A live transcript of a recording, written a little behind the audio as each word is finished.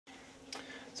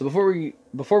So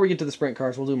before we get to the sprint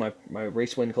cars, we'll do my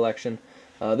race win collection.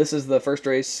 This is the first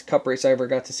cup race I ever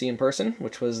got to see in person,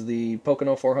 which was the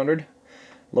Pocono 400.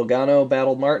 Logano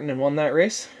battled Martin and won that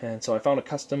race, and so I found a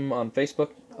custom on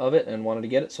Facebook of it and wanted to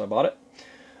get it, so I bought it.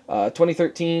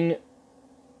 2013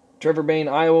 Trevor Bayne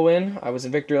Iowa win. I was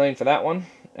in victory lane for that one,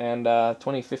 and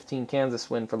 2015 Kansas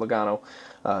win for Logano.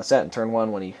 Sat in turn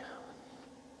 1 when he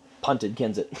punted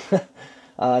Kenseth.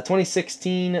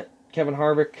 2016 Kevin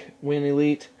Harvick win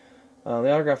Elite.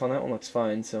 The autograph on that one looks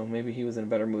fine, so maybe he was in a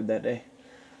better mood that day.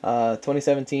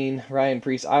 2017 Ryan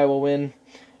Preece Iowa win,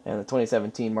 and the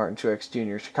 2017 Martin Truex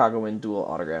Jr. Chicago win dual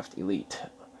autographed Elite.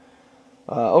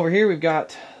 Over here we've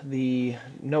got the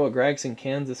Noah Gragson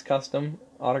Kansas custom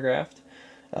autographed.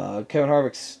 Kevin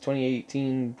Harvick's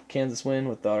 2018 Kansas win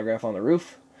with the autograph on the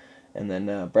roof, and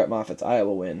then Brett Moffitt's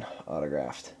Iowa win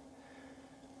autographed.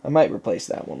 I might replace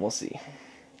that one, we'll see.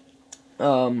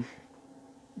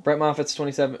 Brett Moffitt's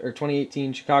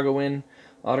 2018 Chicago win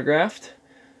autographed.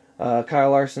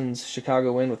 Kyle Larson's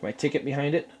Chicago win with my ticket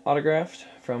behind it autographed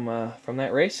from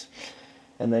that race.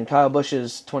 And then Kyle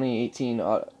Busch's 2018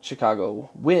 Chicago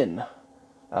win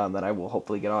that I will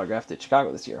hopefully get autographed at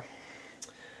Chicago this year.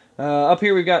 Up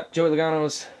here we've got Joey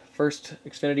Logano's first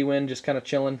Xfinity win, just kind of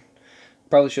chilling.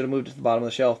 Probably should have moved it to the bottom of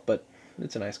the shelf, but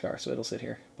it's a nice car, so it'll sit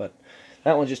here. But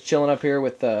that one's just chilling up here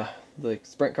with the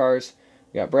sprint cars.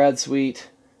 We got Brad Sweet,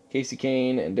 Casey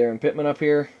Kane, and Darren Pittman up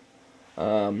here.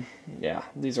 Yeah,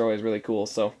 these are always really cool.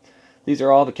 So these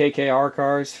are all the KKR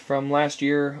cars from last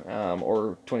year,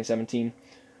 or 2017.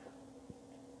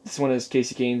 This one is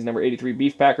Casey Kane's number 83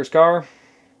 Beef Packers car.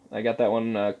 I got that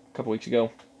one a couple weeks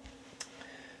ago.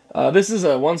 This is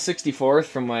a 164th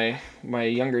from my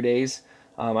younger days.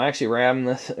 I actually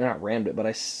not rammed it, but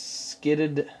I slid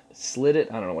it,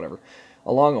 I don't know, whatever,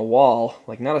 along a wall,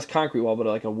 like not a concrete wall, but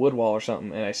like a wood wall or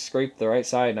something, and I scraped the right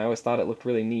side, and I always thought it looked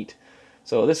really neat.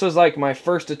 So this was like my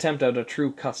first attempt at a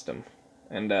true custom,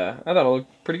 and I thought it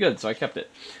looked pretty good, so I kept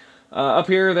it. Up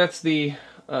here, that's the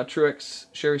Truex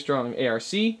Sherry Strong ARC.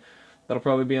 That'll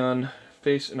probably be on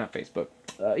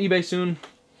eBay soon.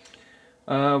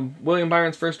 William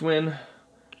Byron's first win,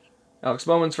 Alex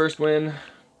Bowman's first win,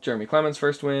 Jeremy Clemens'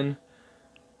 first win,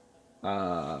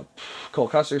 Cole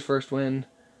Custer's first win,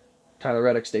 Tyler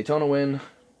Reddick's Daytona win,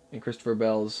 and Christopher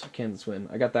Bell's Kansas win.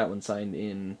 I got that one signed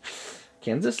in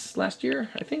Kansas last year,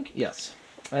 I think. Yes.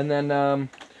 And then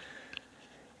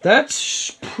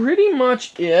that's pretty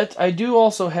much it. I do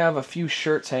also have a few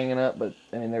shirts hanging up, but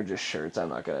I mean, they're just shirts. I'm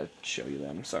not going to show you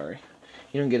them. Sorry.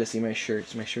 You don't get to see my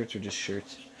shirts. My shirts are just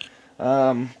shirts.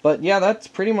 But yeah, that's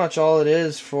pretty much all it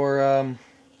is for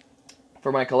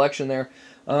my collection there.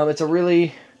 It's a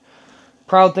really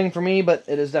proud thing for me, but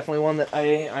it is definitely one that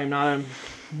I'm not,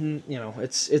 you know,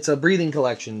 it's a breathing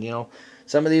collection, you know.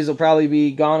 Some of these will probably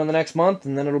be gone in the next month,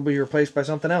 and then it'll be replaced by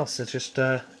something else. It's just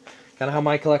kind of how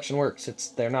my collection works.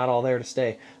 They're not all there to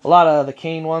stay. A lot of the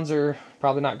Kane ones are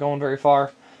probably not going very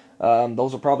far.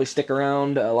 Those will probably stick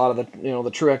around. A lot of the, you know,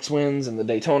 the Truex wins and the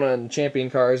Daytona and Champion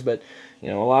cars, but you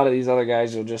know, a lot of these other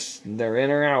guys will they're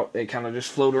in or out. They kind of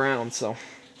just float around. So,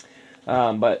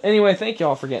 but anyway, thank you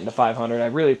all for getting to 500. I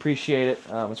really appreciate it.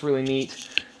 It's really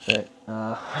neat that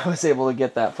I was able to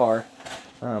get that far.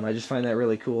 I just find that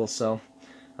really cool. So,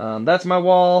 that's my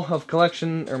wall of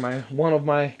collection, or one of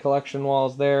my collection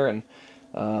walls there. And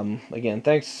again,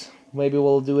 thanks. Maybe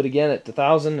we'll do it again at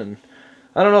 1,000, and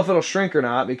I don't know if it'll shrink or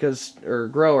not, or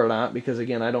grow or not, because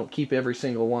again, I don't keep every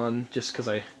single one just because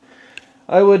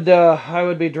I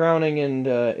would be drowning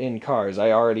in cars.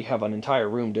 I already have an entire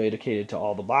room dedicated to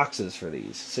all the boxes for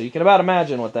these, so you can about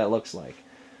imagine what that looks like.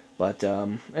 But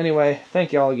anyway,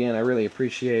 thank you all again. I really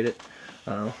appreciate it.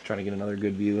 Trying to get another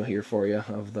good view here for you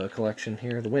of the collection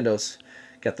here. The window's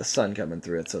got the sun coming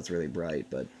through it, so it's really bright.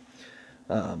 But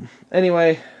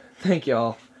anyway, thank you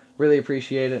all. Really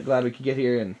appreciate it. Glad we could get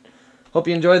here, and hope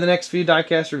you enjoy the next few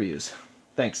diecast reviews.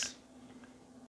 Thanks.